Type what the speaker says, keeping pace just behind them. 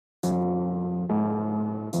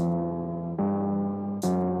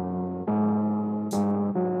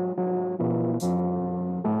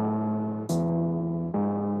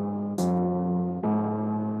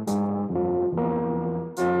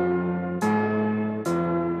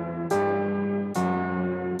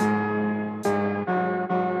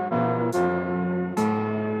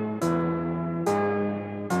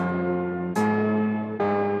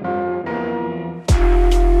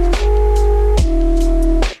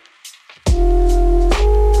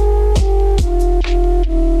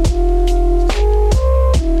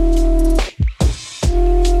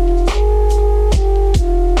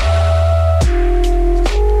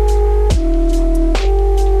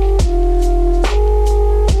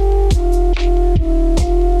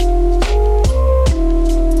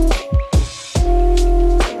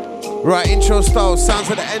Retro style, sounds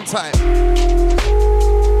of the end time.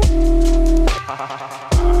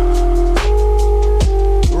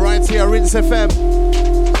 Right here, Rinse FM.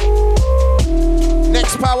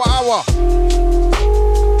 Next power hour.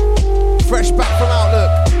 Fresh back from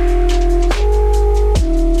Outlook.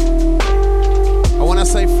 And when I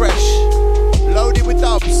say fresh, loaded with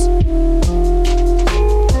dubs.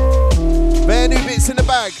 Bare new bits in the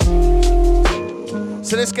bag.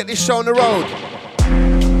 So let's get this show on the road.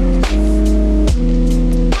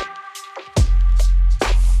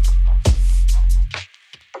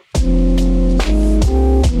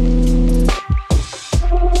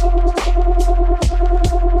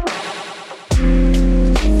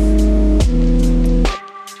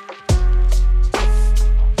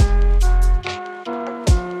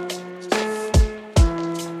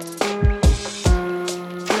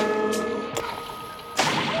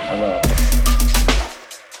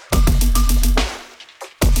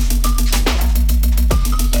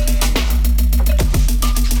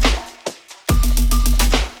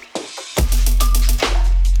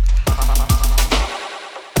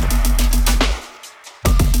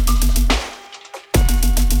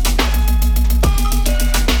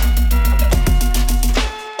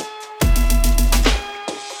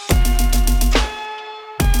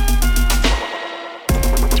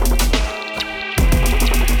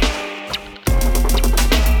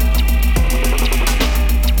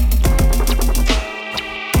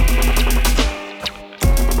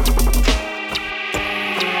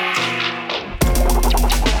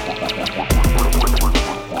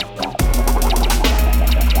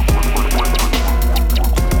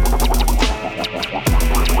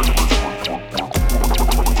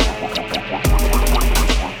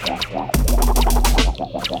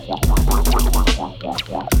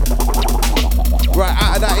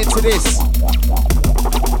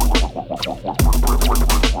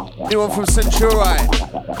 From Centauri,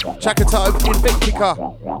 check it out, Invicta,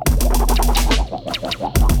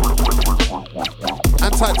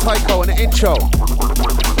 Taiko and the intro,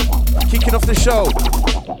 kicking off the show.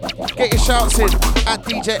 Get your shouts in at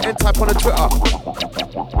DJ N-Type on the Twitter.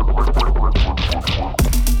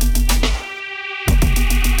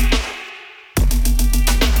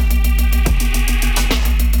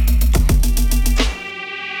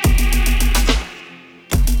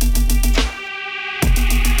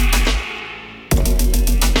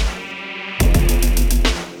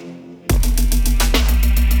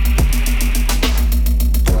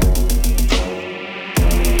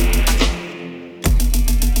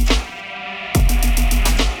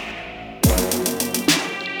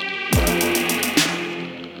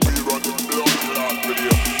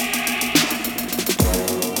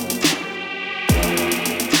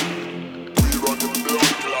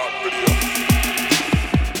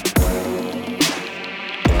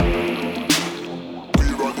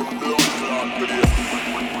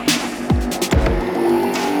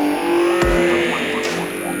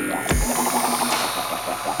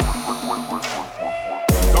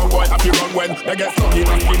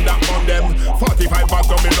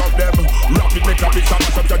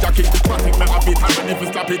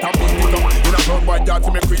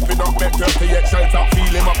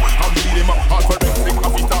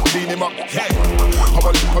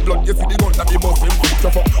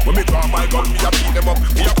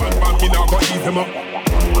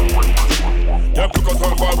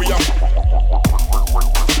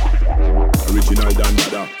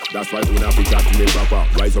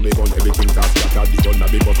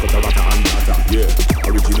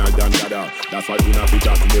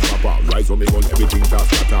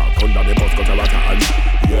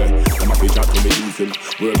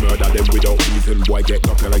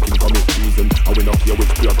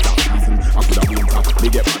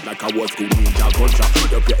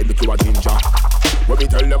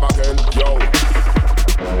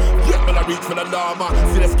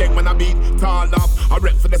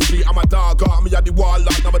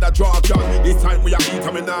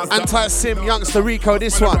 Cimm, Youngsta, Riko,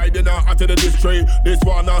 this one.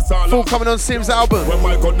 Full coming on Cimm's album. When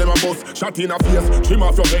my gun never bust, shot in a face, trim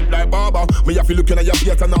off your head like barber. Me have to looking at your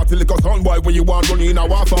face and not till it goes on, boy, when you want running in a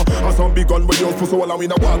waffle. And some big gun when you push all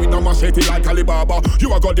in a wall with a machete like Alibaba.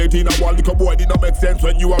 You are got dead in a wall, little boy, did not make sense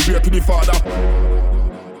when you are here to the father.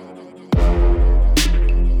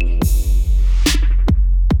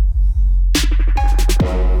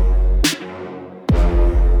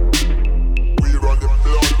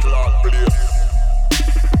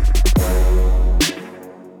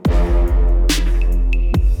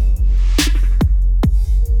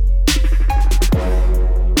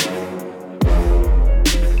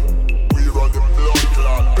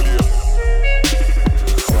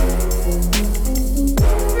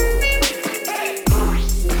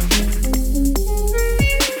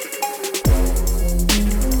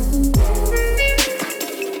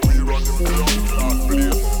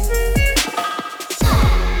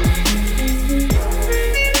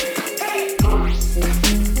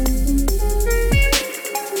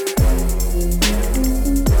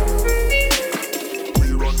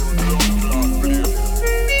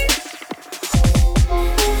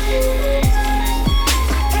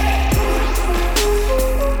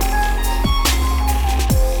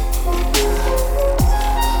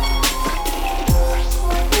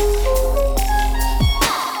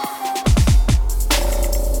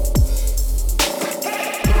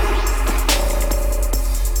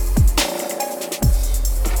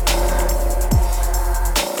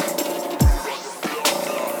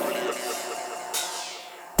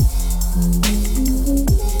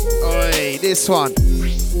 Oi, this one.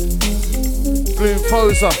 Glume,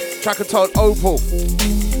 Phossa, track entitled Opal.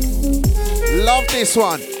 Love this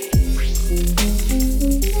one.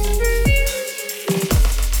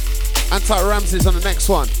 Ramsez on the next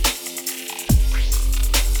one.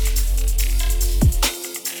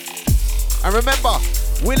 And remember,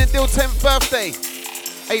 Will and Deal 10th birthday,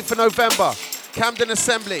 8th of November, Camden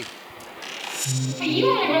Assembly. You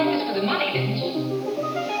only wrote this for the money, didn't you?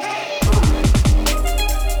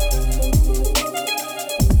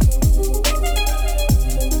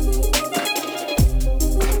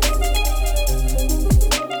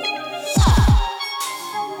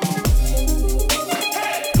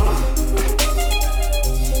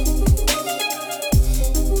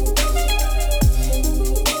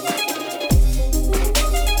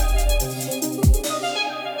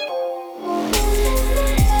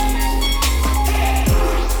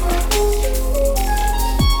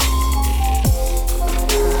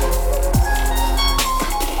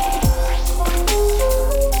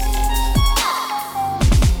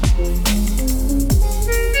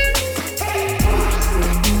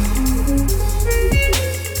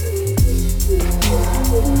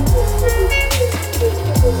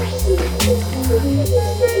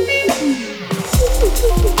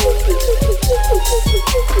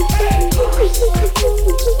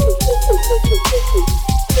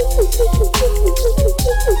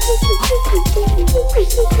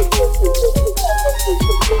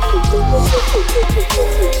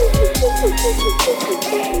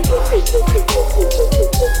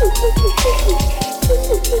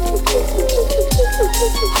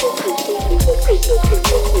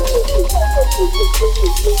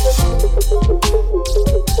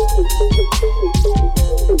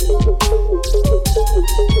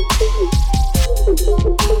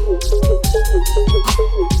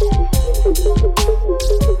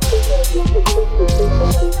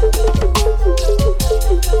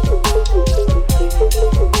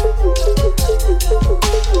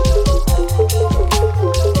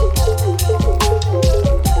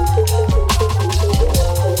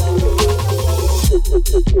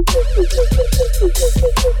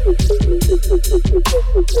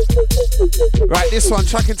 Right, this one,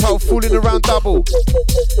 track entitled Fooling Around Double.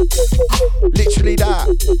 Literally that.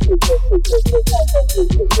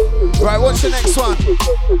 Right, what's the next one?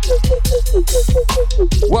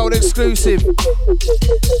 World exclusive.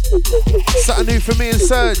 Something new for me and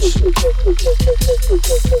Serge.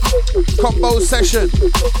 Combo session.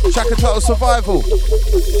 Track entitled Survival.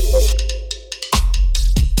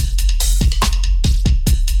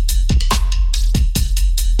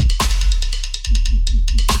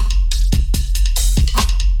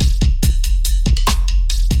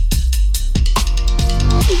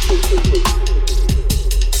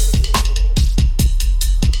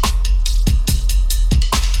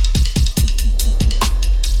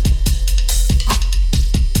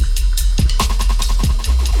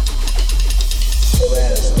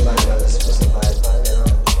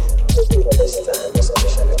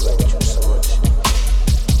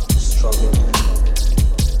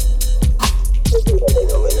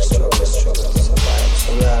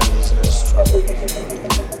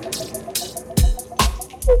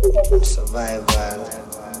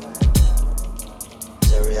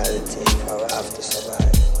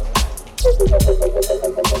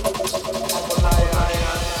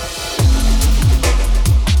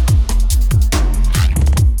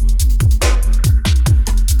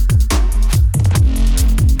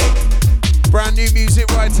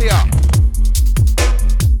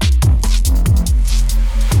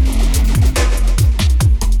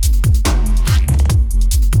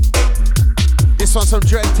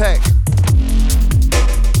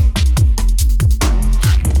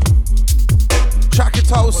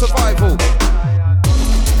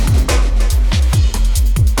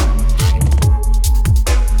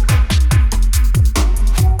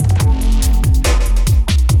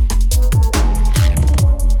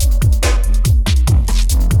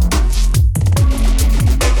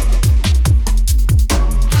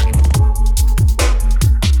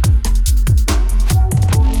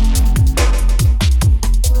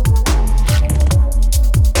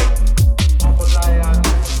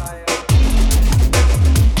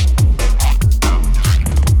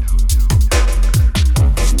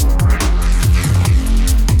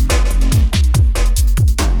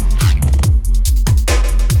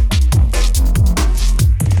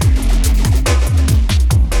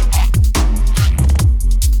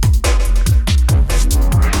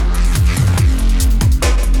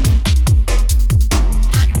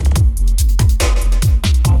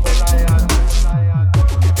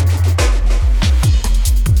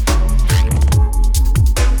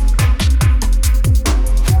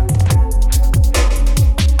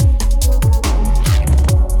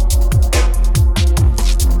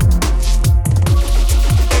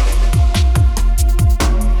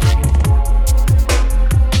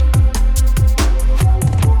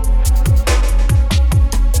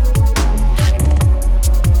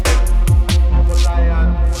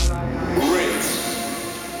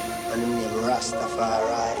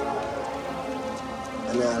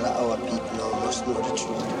 And all of our people now must know the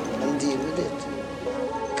truth and deal with it.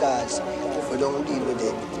 Because if we don't deal with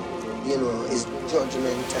it, you know, it's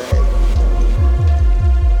judgment time.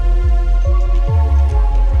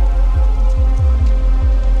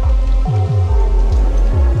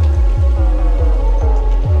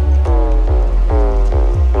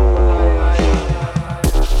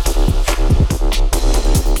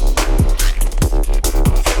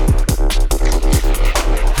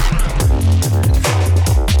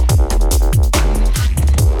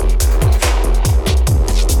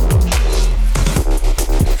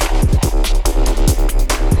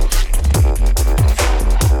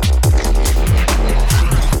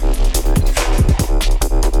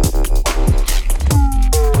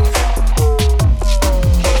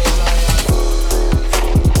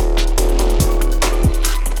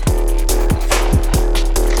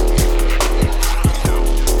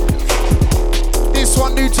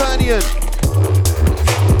 Ternion,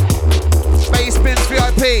 Bassbins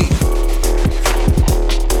V.I.P,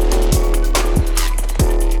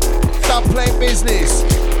 Stop Playing Business.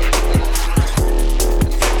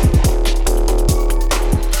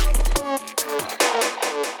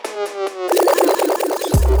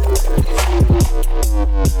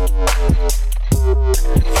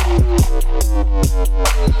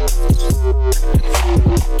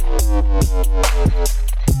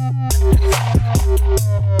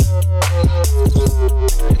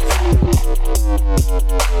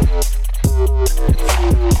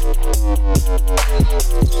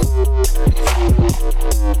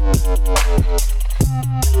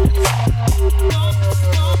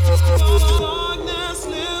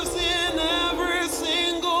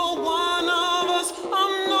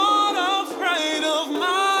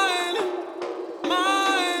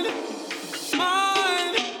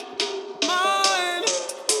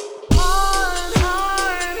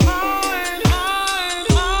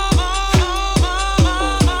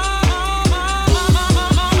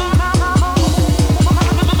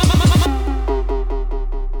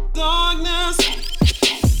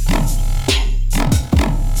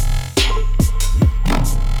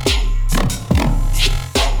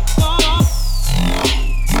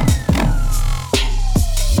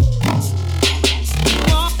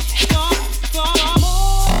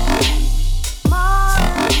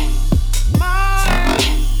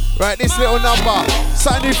 Right, this little number,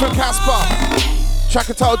 something new from Caspa, track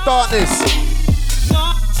entitled Darkness.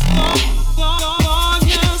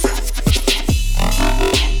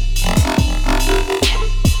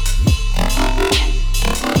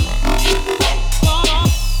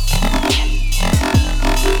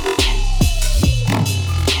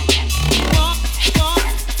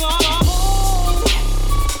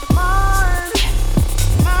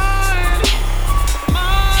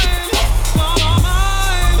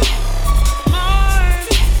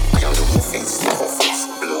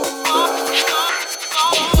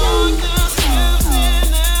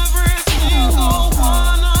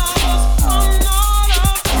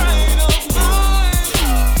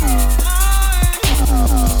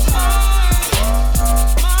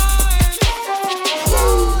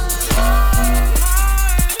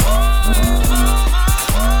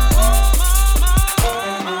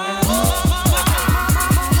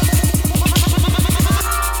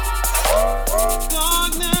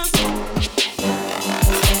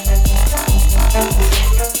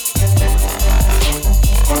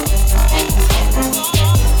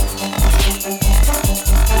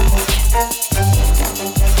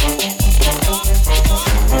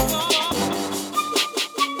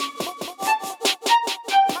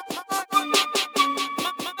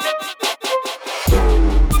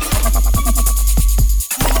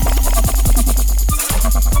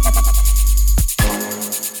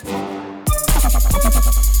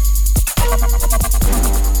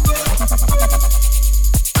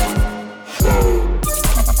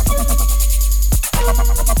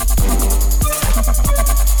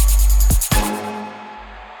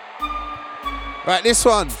 Right, this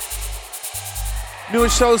one, new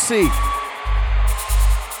Osxossi,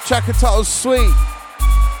 track entitled Sweet,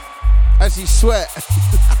 as he sweat,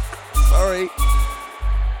 sorry.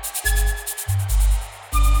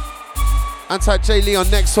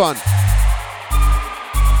 JLeon, next one.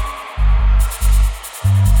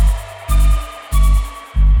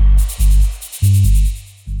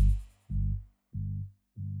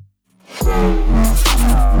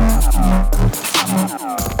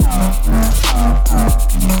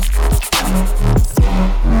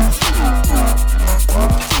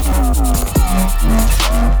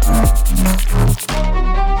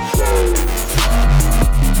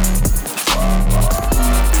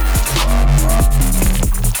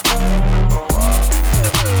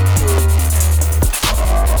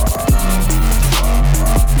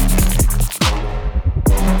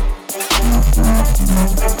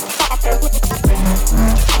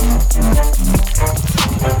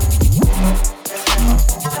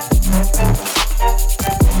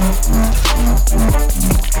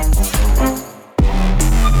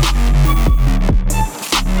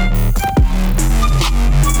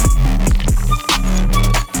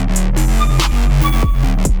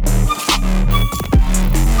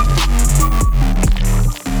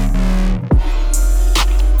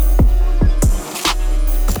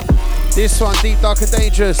 one, Deep, Dark and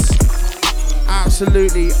Dangerous.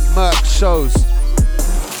 Absolutely murk shows.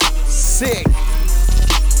 Sick.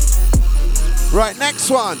 Right, next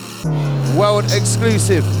one. World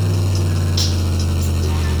exclusive.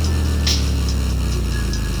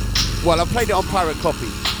 Well, I played it on Pirate Copy.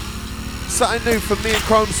 Something new from me and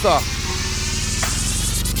Kromestar.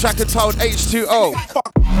 Track entitled H2O.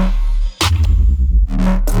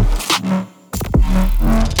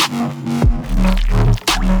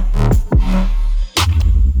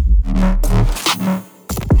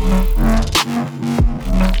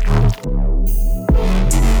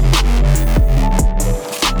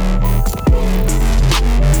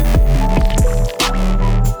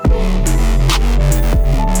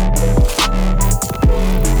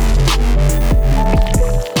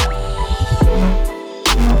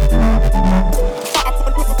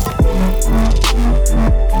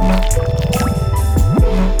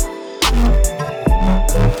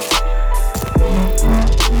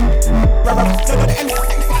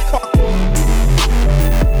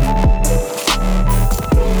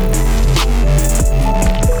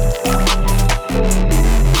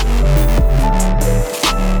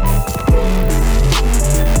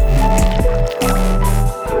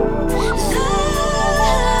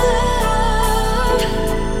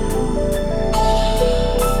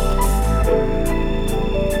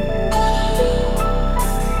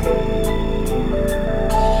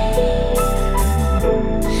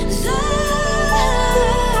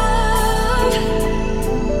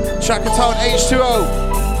 Track entitled H2O.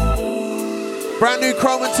 Brand new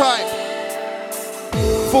Chrome and Type.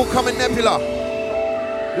 Full coming Nebula.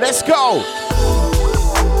 Let's go.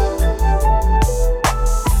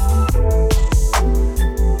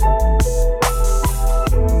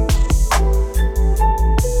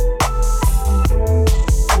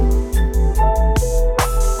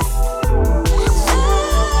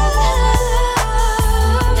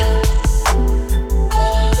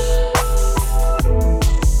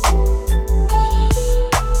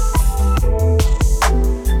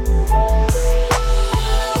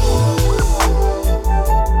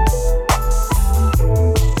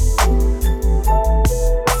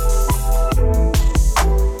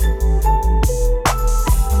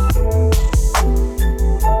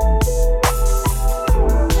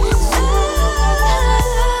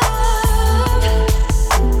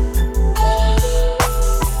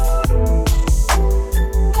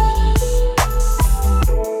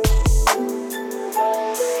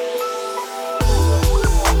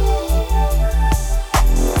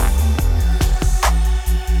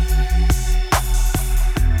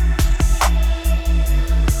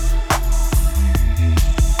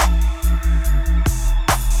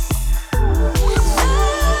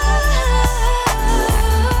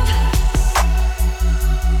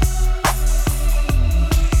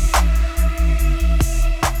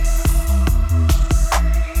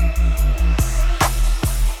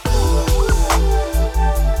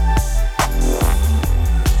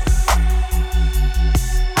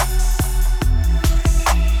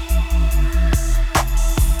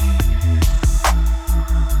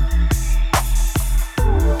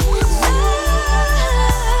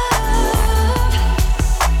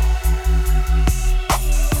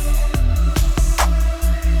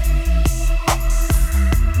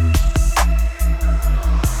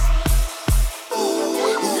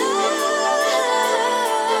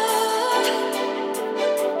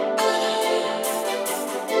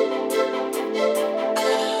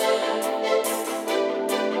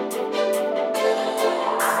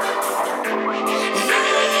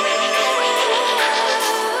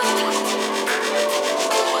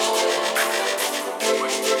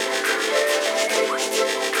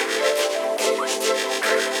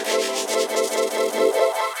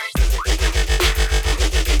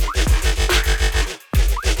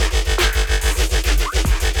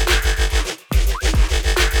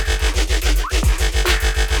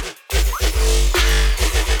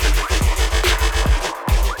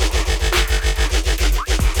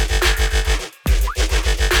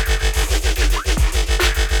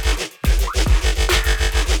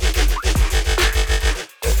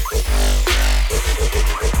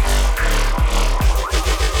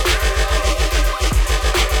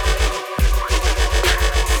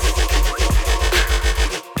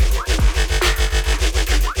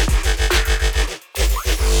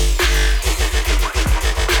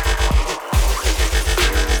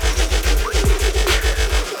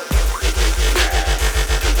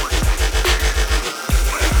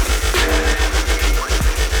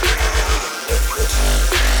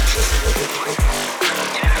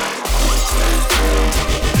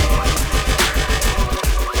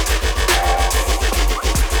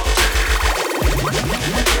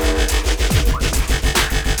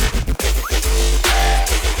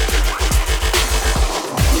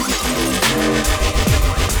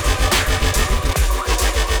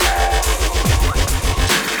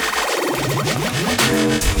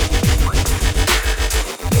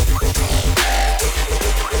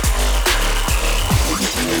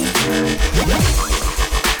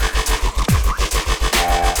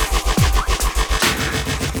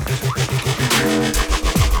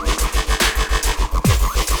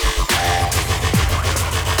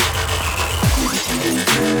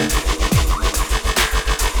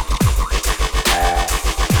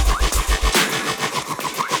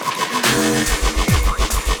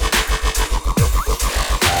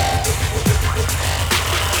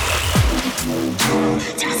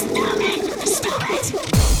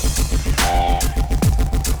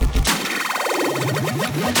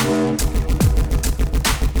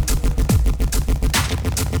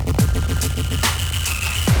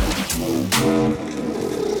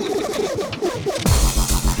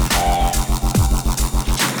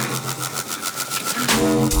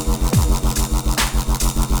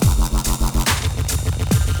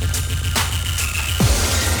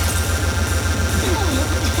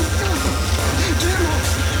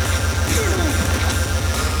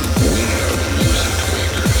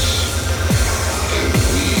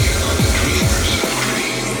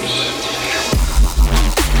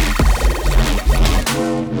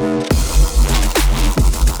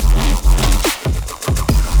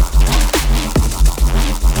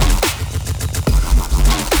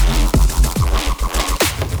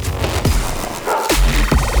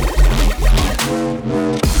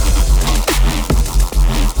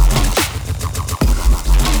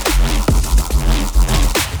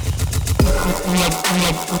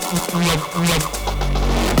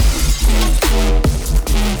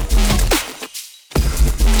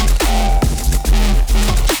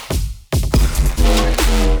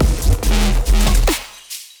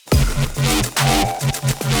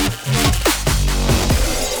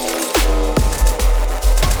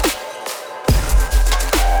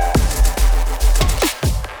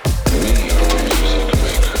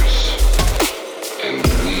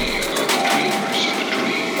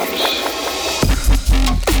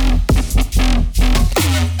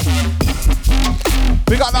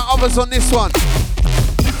 On this one,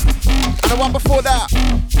 and the one before that,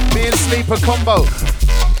 me and Sleeper combo,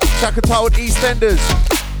 Untitled Eastenders.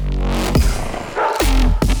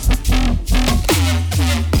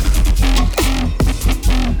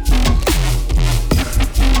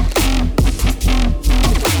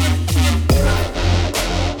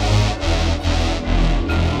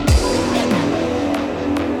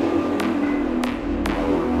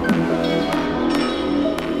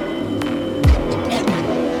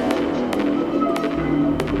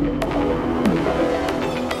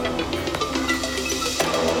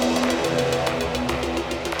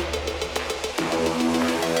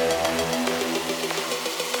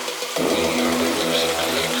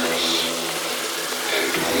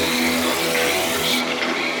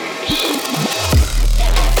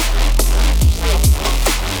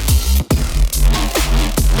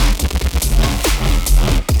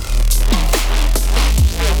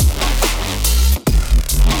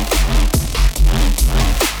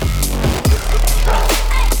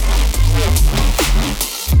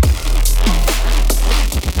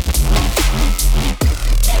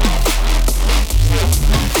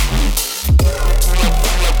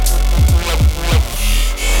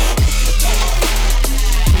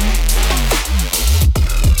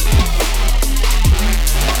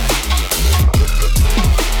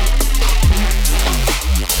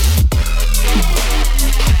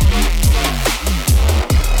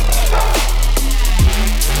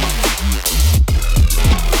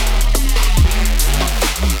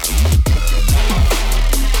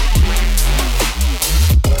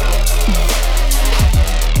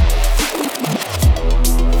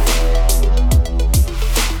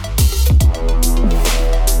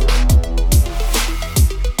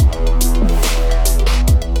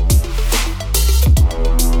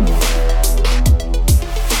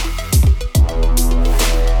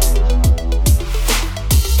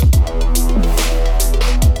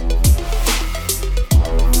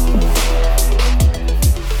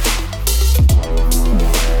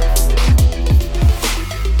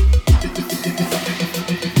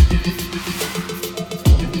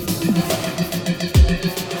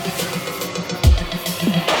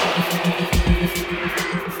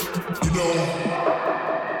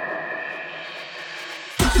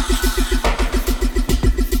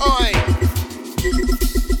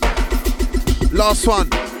 Last one,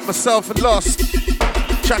 myself and Lost.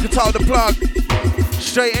 Untitled the plug.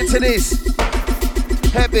 Straight into this.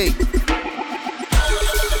 Hebbe.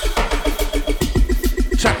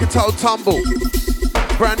 Untitled Tumble.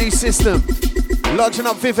 Brand new system. Lodging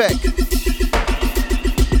up Vivek.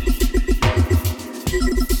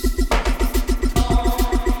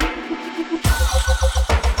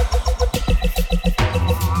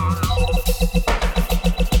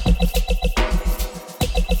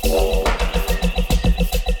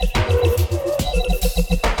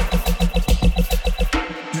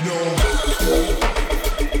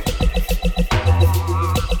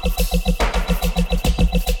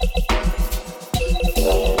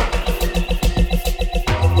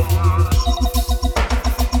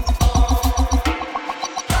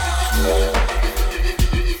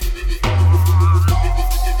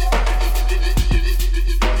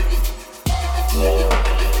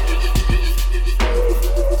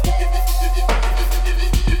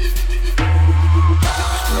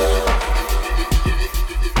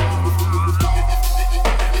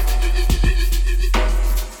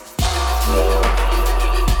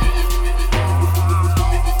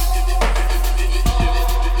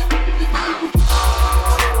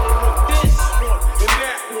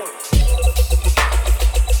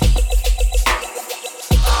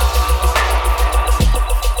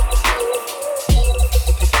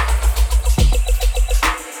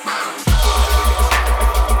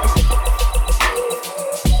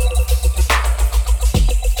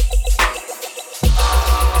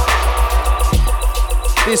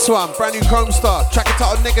 This one, brand new Kromestar, track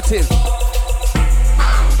entitled Negative.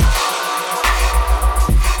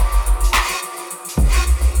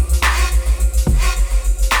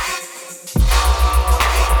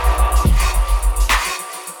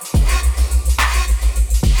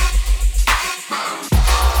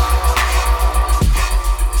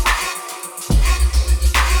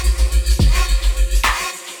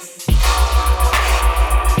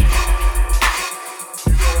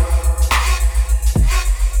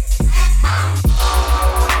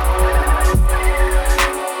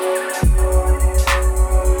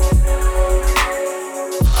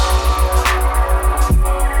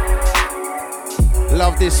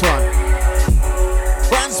 This one,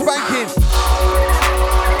 brand spanking.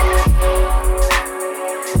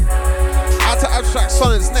 Out to Abstract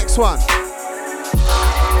Sonance, next one.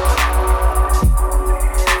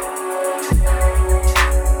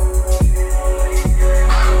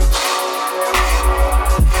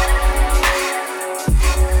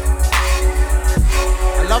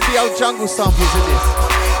 I love the old jungle samples in this.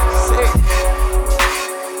 Sick.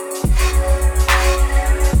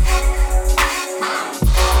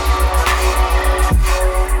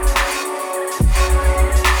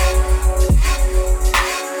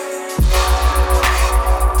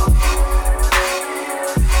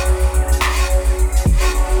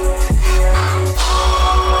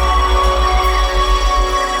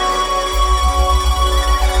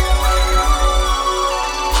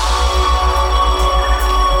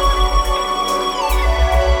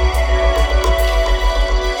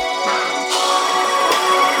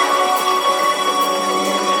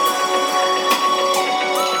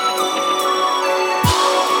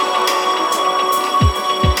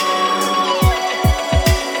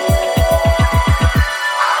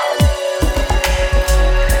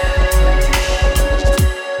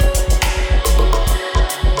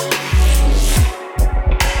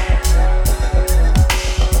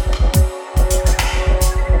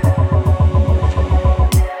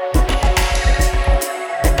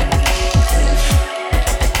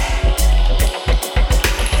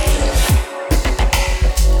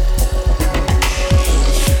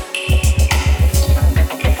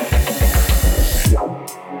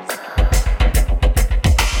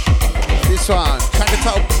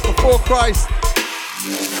 Christ.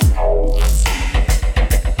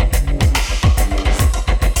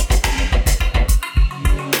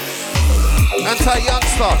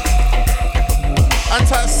 Youngsta,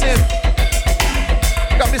 Cimm,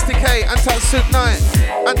 we got Mr. K, Suit Knight,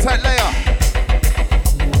 Leia,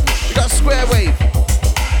 we got Square Wave,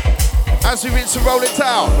 as we rinse and roll it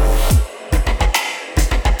out.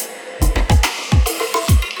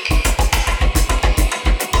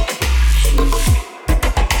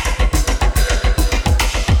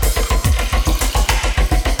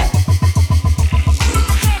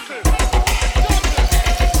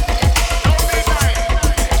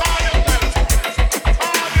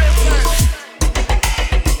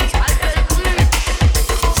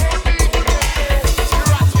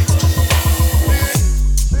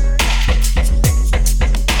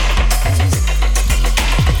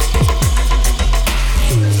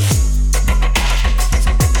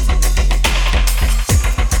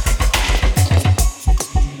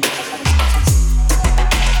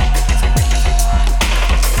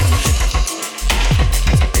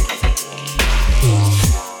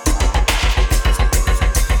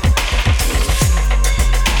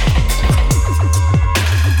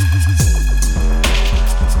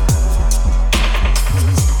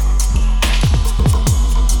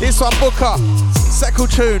 This one, Bukkha, Sekkle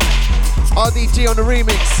tune, RDG on the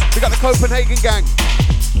remix. We got the Copenhagen gang.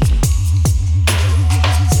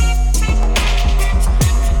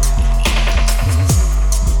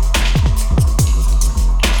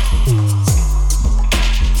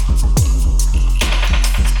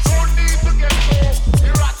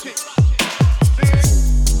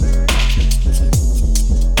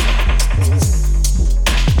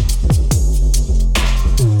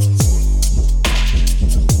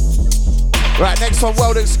 Right, next one,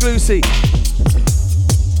 world exclusive.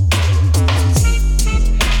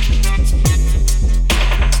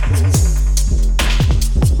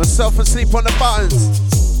 Myself asleep on the buttons.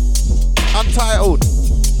 Untitled.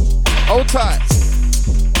 Hold tight.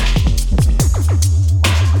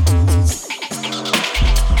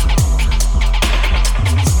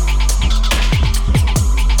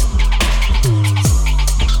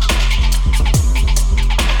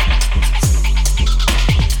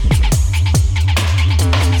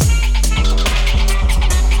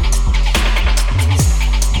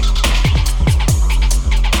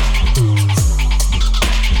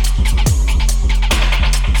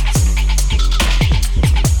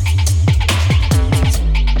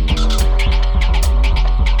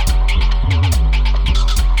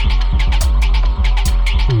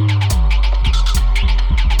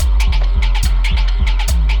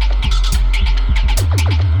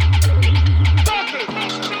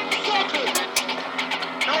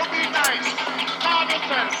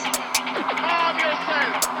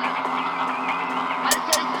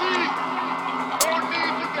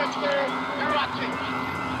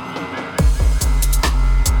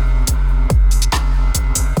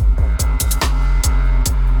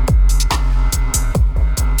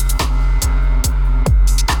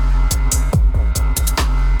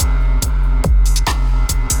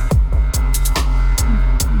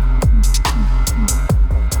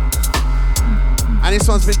 And this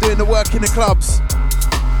one's been doing the work in the clubs.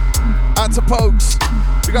 Out to Pokes.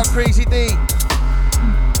 We got Crazy D.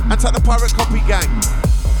 And to the Pirate Copy Gang.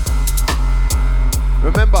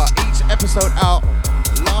 Remember, each episode out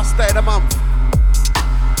last day of the month.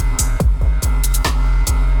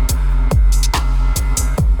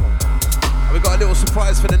 And we got a little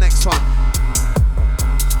surprise for the next one.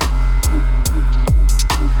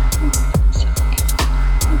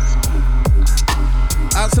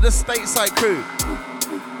 Out to the stateside crew.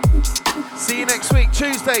 See you next week,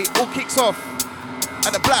 Tuesday, all kicks off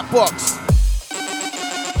at the Black Box.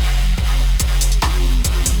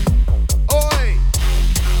 Oi!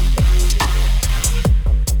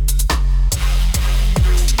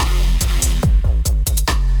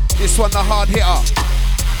 This one, the hard hitter.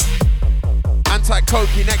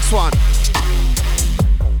 Anti-Coki, next one.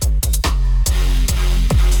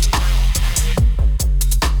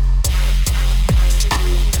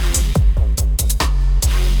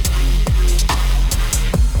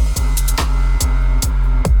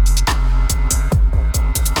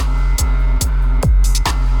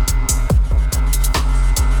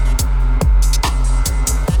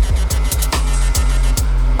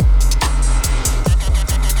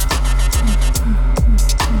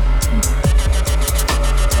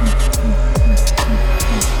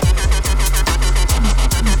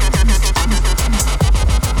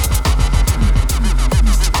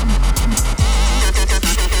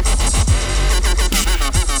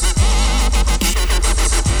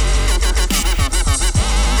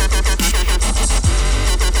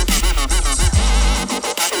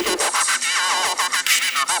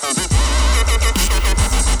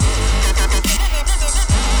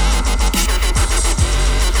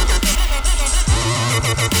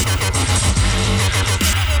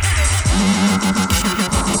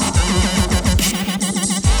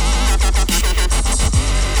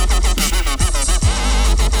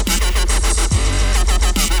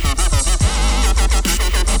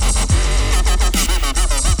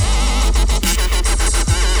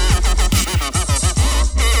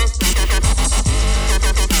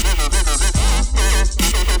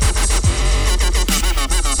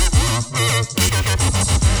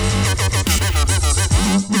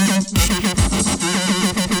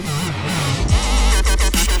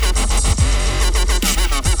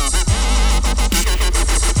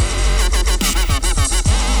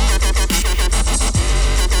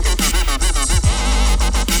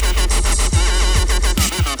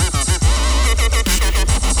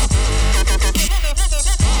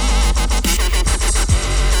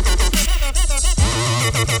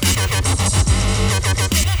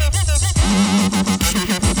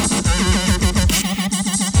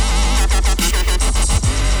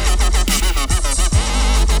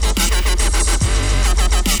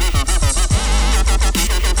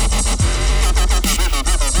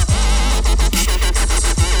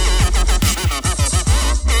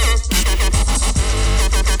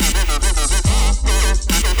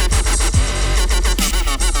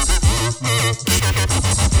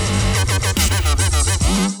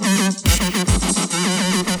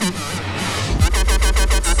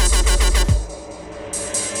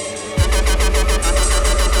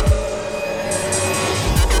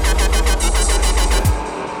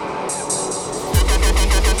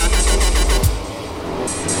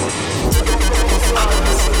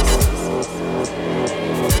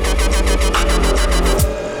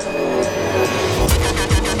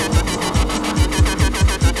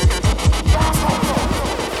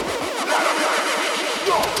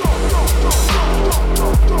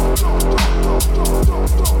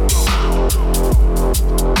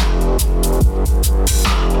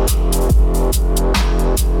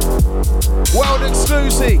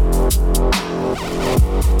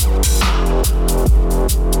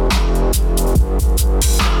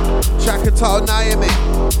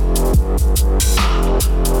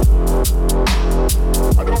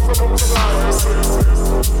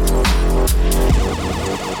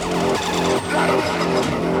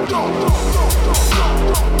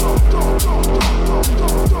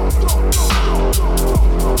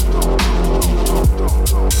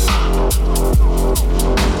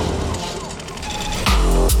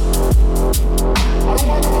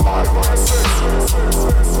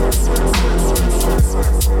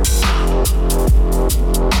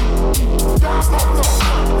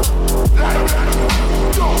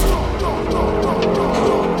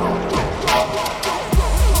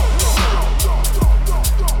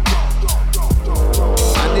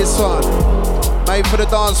 For the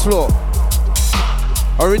dance floor.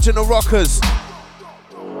 Original rockers.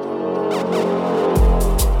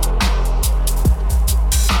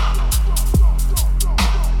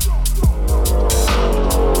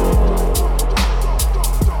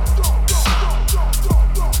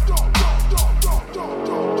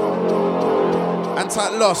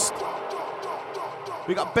 lost.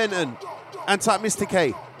 We got Benton, Anti-Mystic.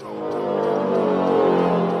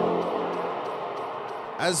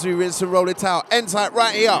 As we rinse and roll it out, N-Type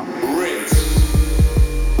right here.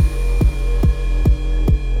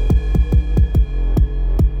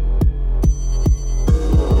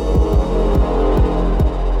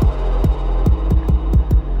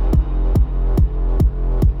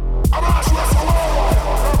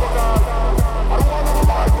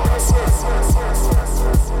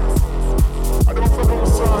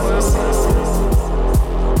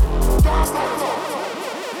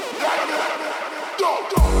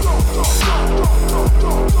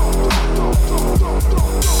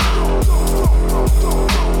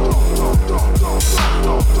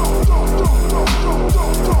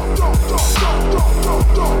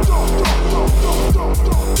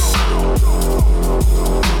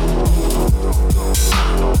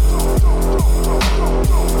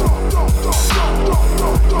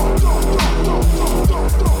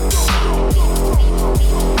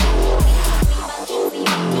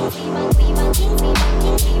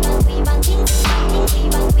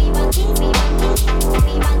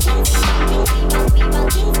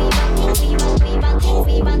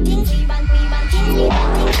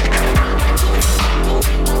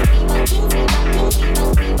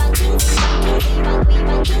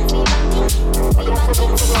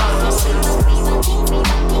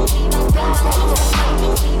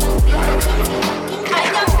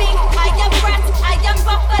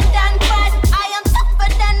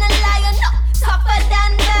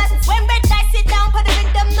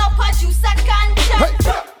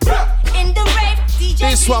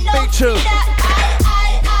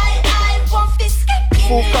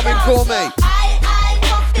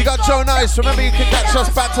 Remember, you can catch us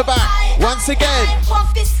back to back once again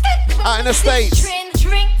out in the States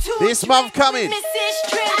this month coming.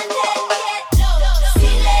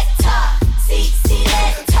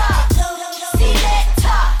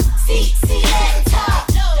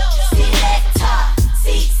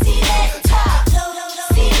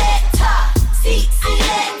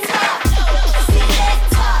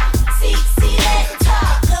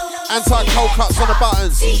 Anti-cold cuts on the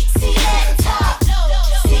buttons.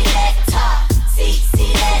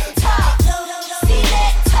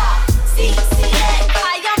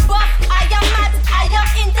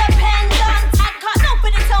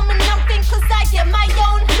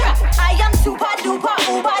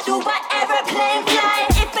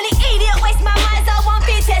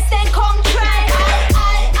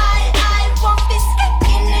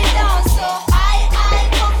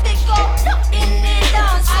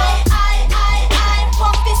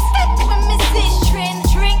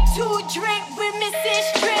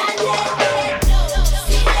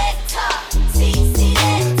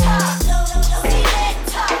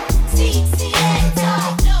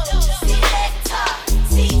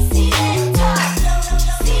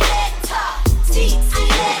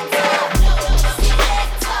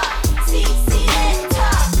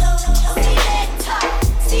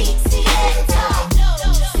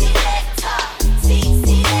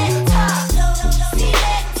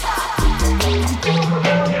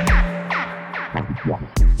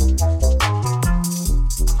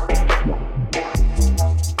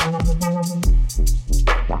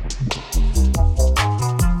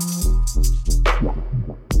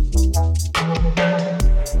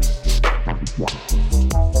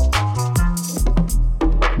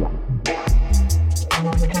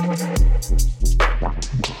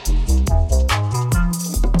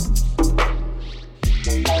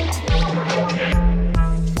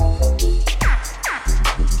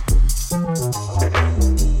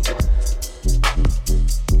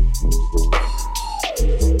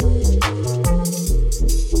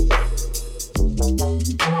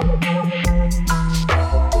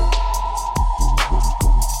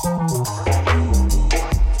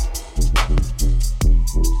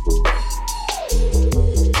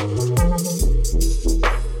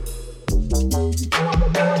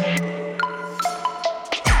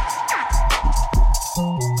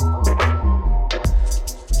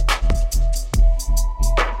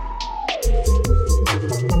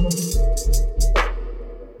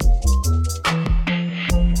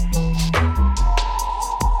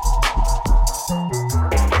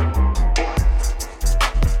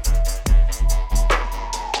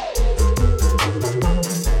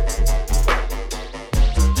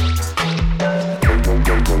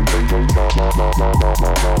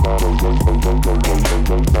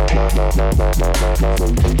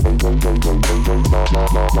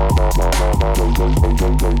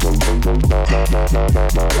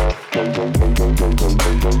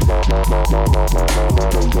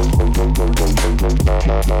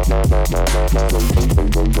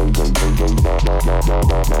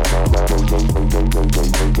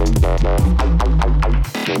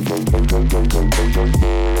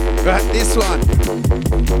 This one.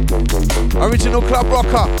 Original club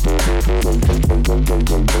rocker.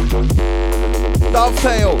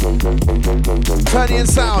 Dovetail. Ternion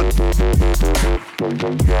sound.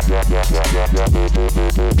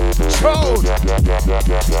 Trolled.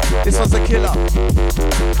 This one's a killer.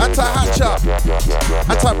 Anti-Hatcher.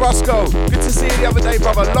 Anti-Brosco. Good to see you the other day,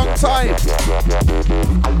 brother. Long time.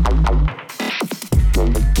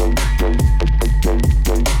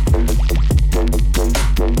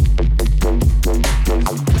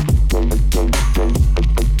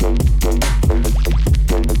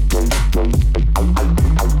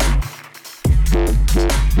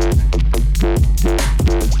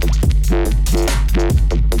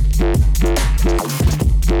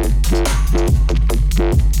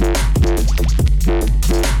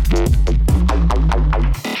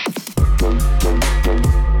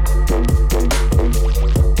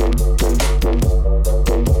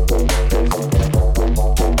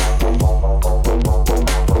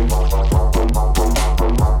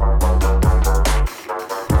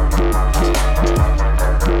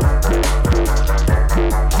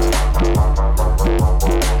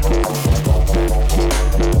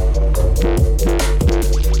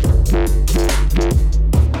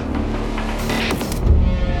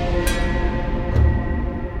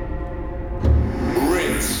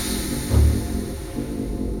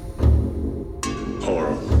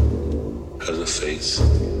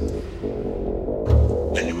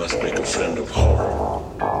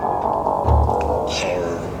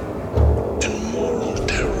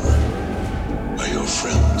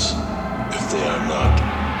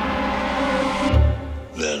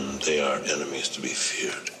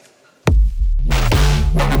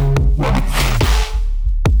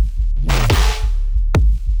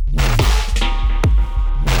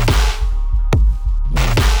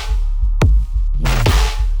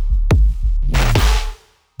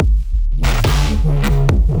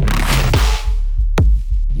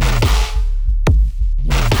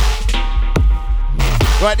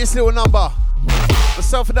 Right, this little number.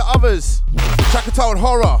 Myself and the others. Tracklist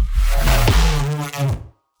horror.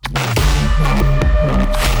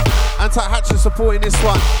 Anti-Hatcher supporting this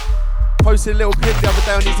one. Posted a little clip the other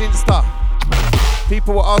day on his Insta.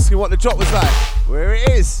 People were asking what the drop was like. Where it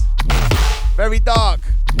is. Very dark.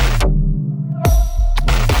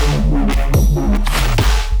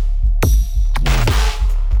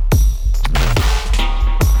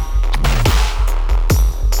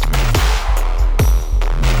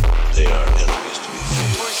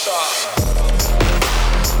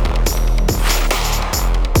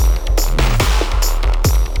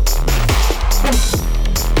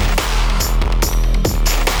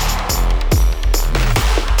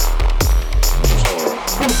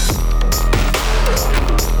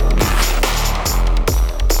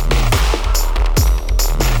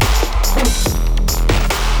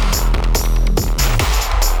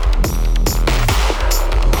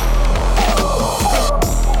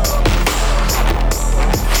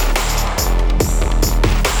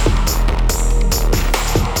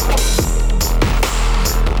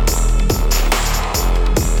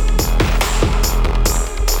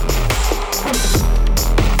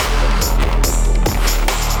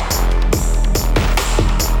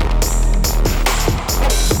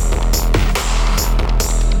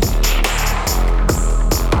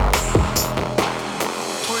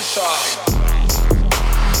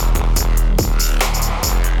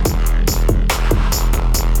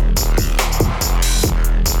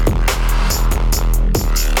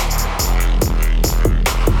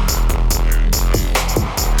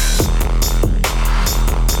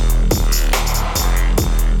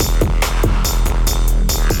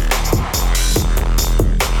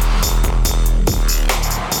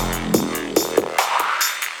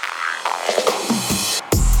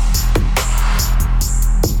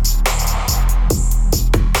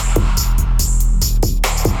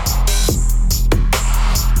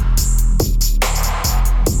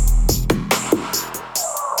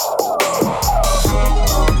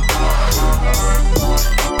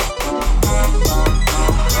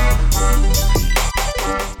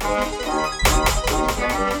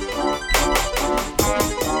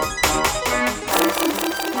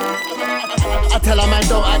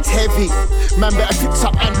 Man better fix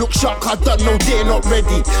up and look sharp, cause I don't know they're not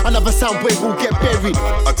ready. Another sound wave will get buried.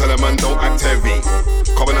 I tell a man don't act heavy.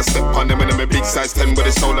 Come when I step on them and I'm a big size 10 with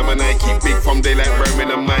a soul of a Nike. Big from daylight,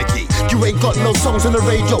 Roman and Mikey. You ain't got no songs on the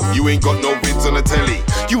radio. You ain't got no vids on the telly.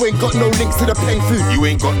 You ain't got no links to the plain food. You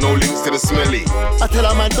ain't got no links to the smelly. I tell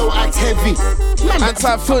a man don't act heavy.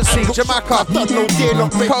 Anti-Footsie, Jamaica,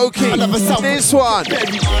 Coki, this one.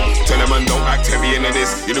 Tell a man don't act heavy into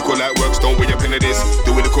this. You look all like works, don't way up into this.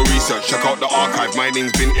 Do a little research, check out the archive. My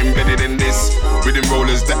name's been embedded in this. Rhythm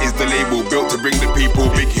Rollers, that is the label. Built to bring the people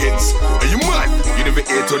big hits. Are you mad? You never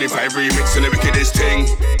hear 25 remix and the wickedest thing.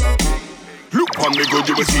 Look on me good,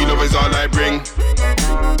 you will see love is all I bring.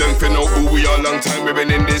 Them for know who we are, long time we've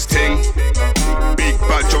been in this thing. Big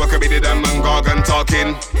bad Joe, I can be the damn man gargan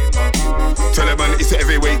talking. Tell a man it's a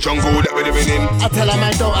heavyweight jungle that we're living in. I tell a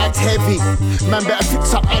man don't act heavy. Man better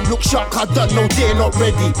fix up and look sharp, cause I don't know they're not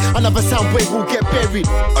ready. Another sound wave will get buried.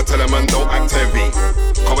 I tell a man don't act heavy.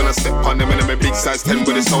 Come when I step on them and I'm a big size 10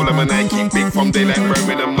 with a soul of a Nike. Big from daylight,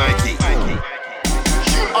 Roman and Mikey.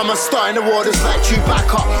 I'm a star in the waters like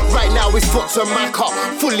Chewbacca. Right now it's Phossa Macca.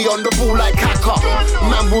 Fully on the ball like Kaka.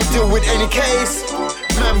 Man will deal with any case.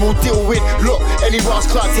 Man will deal with, look, any Ross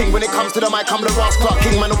Clark thing. When it comes to the mic, I'm the Ross Clark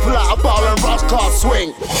King. Man will pull out a bar and Ross Clark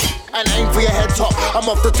swing. And aim for your head top. I'm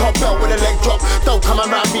off the top belt with a leg drop. Don't come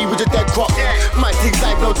around me with a dead crop. My thing's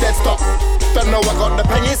like no dead stop. Don't know I got the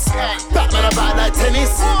pennies. Batman about like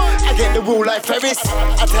tennis. I get the rule like Ferris.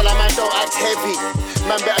 I tell a man don't act heavy.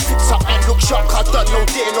 Man better fix up and look sharp, cause I don't know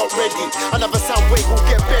they're not ready. Another sound wave will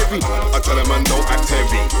get buried. I tell a man don't act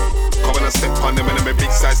heavy. Come when I step on them and I'm a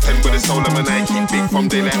big size 10 with a soul of a Nike. Big from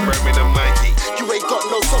daylight, Roman and Mikey. You ain't got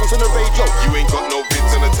no songs on the radio. You ain't got no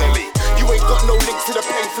vids on the telly. You ain't got no links to the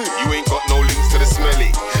plain food. You ain't got no links to the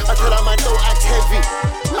smelly. I tell a man don't act heavy.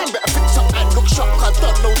 Man better fix up and look sharp, cause I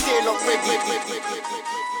don't know they're not ready.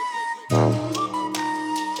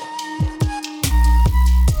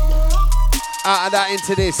 Out of that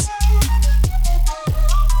into this.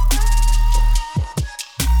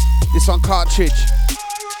 This one cartridge.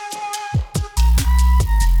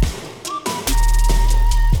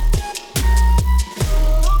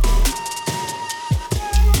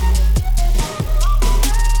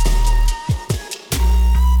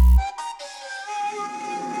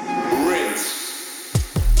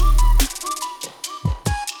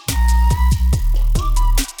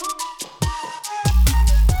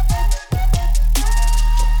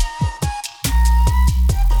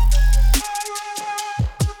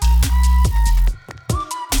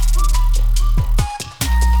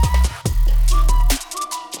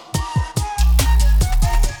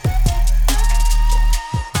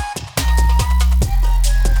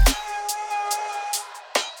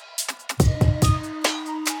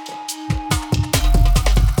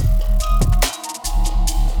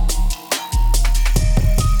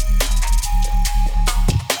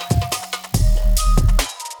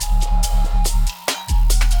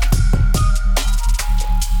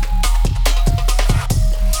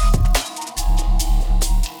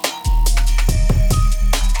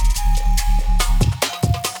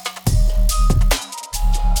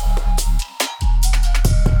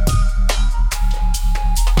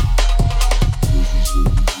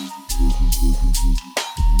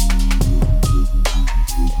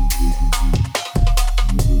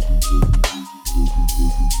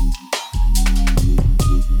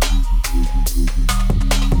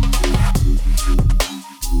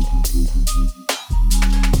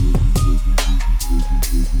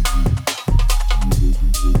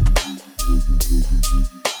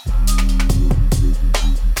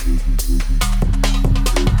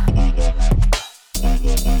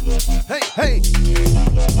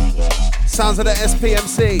 Sounds of the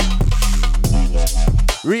SPMC.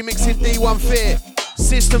 Remixing D1 Fear.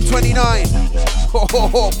 System 29. Ho, ho,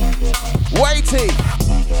 ho. Weighty.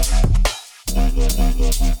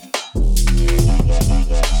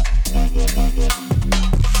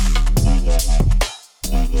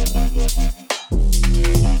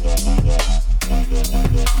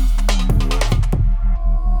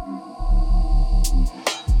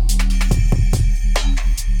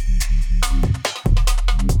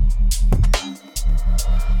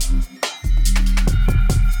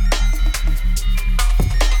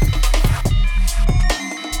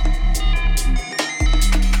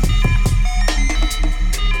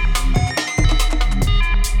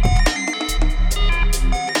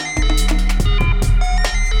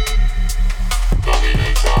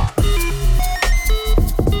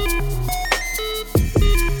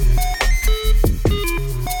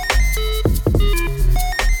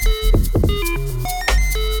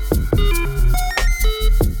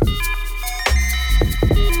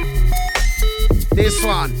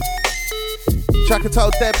 Next one. Track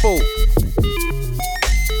entitled Deadbolt.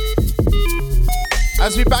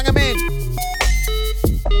 As we bang them in.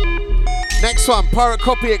 Next one, Pirate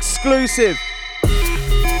Copy exclusive.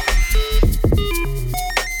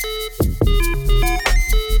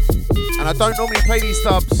 And I don't normally play these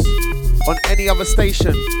dubs on any other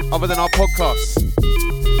station other than our podcast.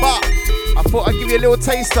 But I thought I'd give you a little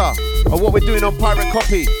taster of what we're doing on Pirate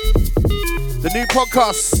Copy. The new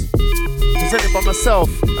podcast presented by myself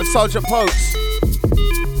and Sergeant Pokes.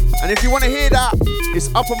 And if you want to hear that,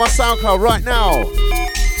 it's up on my SoundCloud right now.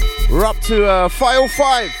 We're up to file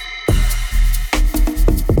 5.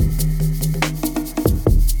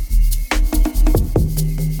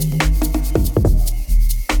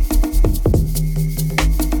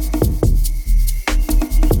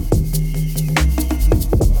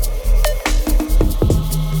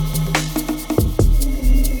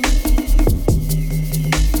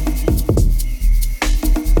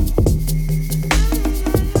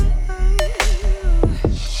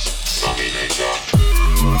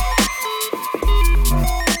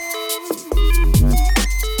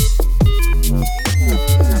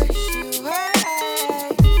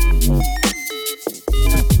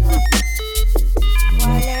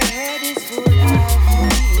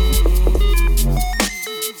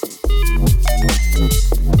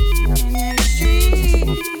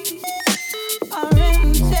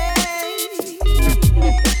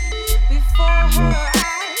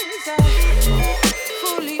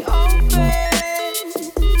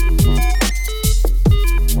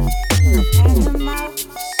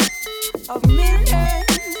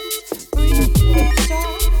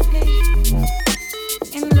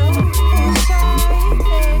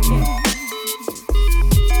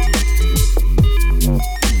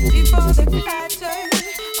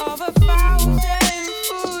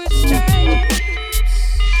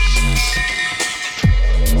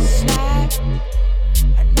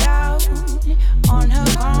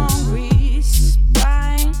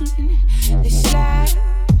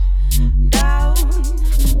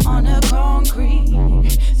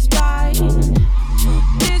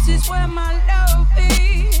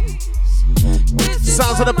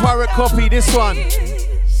 Copy this one.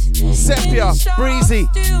 Sepia, Breezy,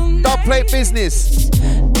 dub plate business.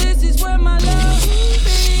 This is where my love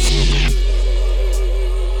is.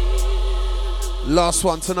 Last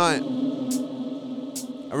one tonight.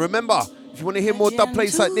 And remember, if you want to hear more dub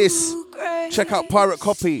plates like this, check out Pirate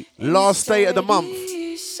Copy. Last day of the month.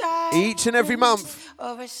 Each and every month.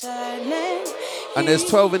 And there's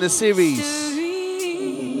 12 in the series.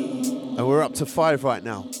 And we're up to 5 right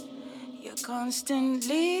now.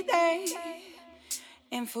 Constantly there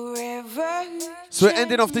and forever. So we're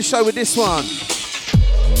ending off the show with this one.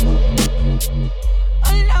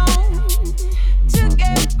 Alone,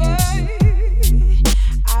 together,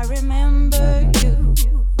 I remember you,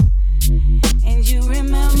 and you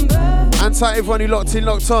remember. And to everyone who locked in,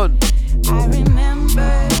 locked on. I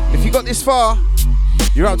remember. If you got this far,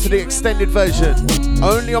 you're up to the extended version.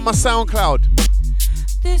 Only on my SoundCloud.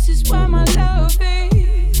 This is where my love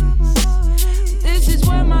is. This is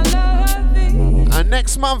where my love is. And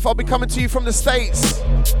next month I'll be coming to you from the States.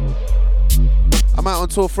 I'm out on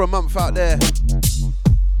tour for a month out there.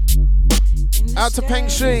 Out to Peng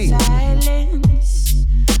Shui.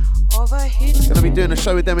 Gonna be doing a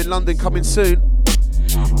show with them in London coming soon.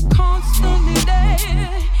 Constantly there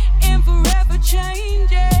and forever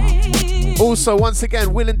changing. Also, once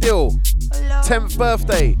again, Will and Dill, 10th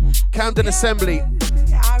birthday, Camden Assembly,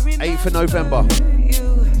 8th of November.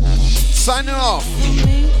 Signing off.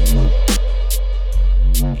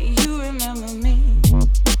 You remember me.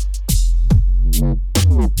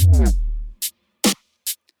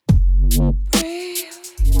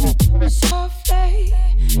 Breathe softly,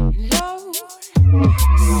 low,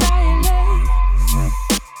 silence.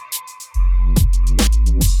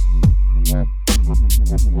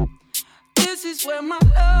 This is where my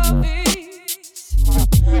love is.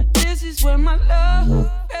 This is where my love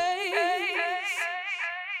is.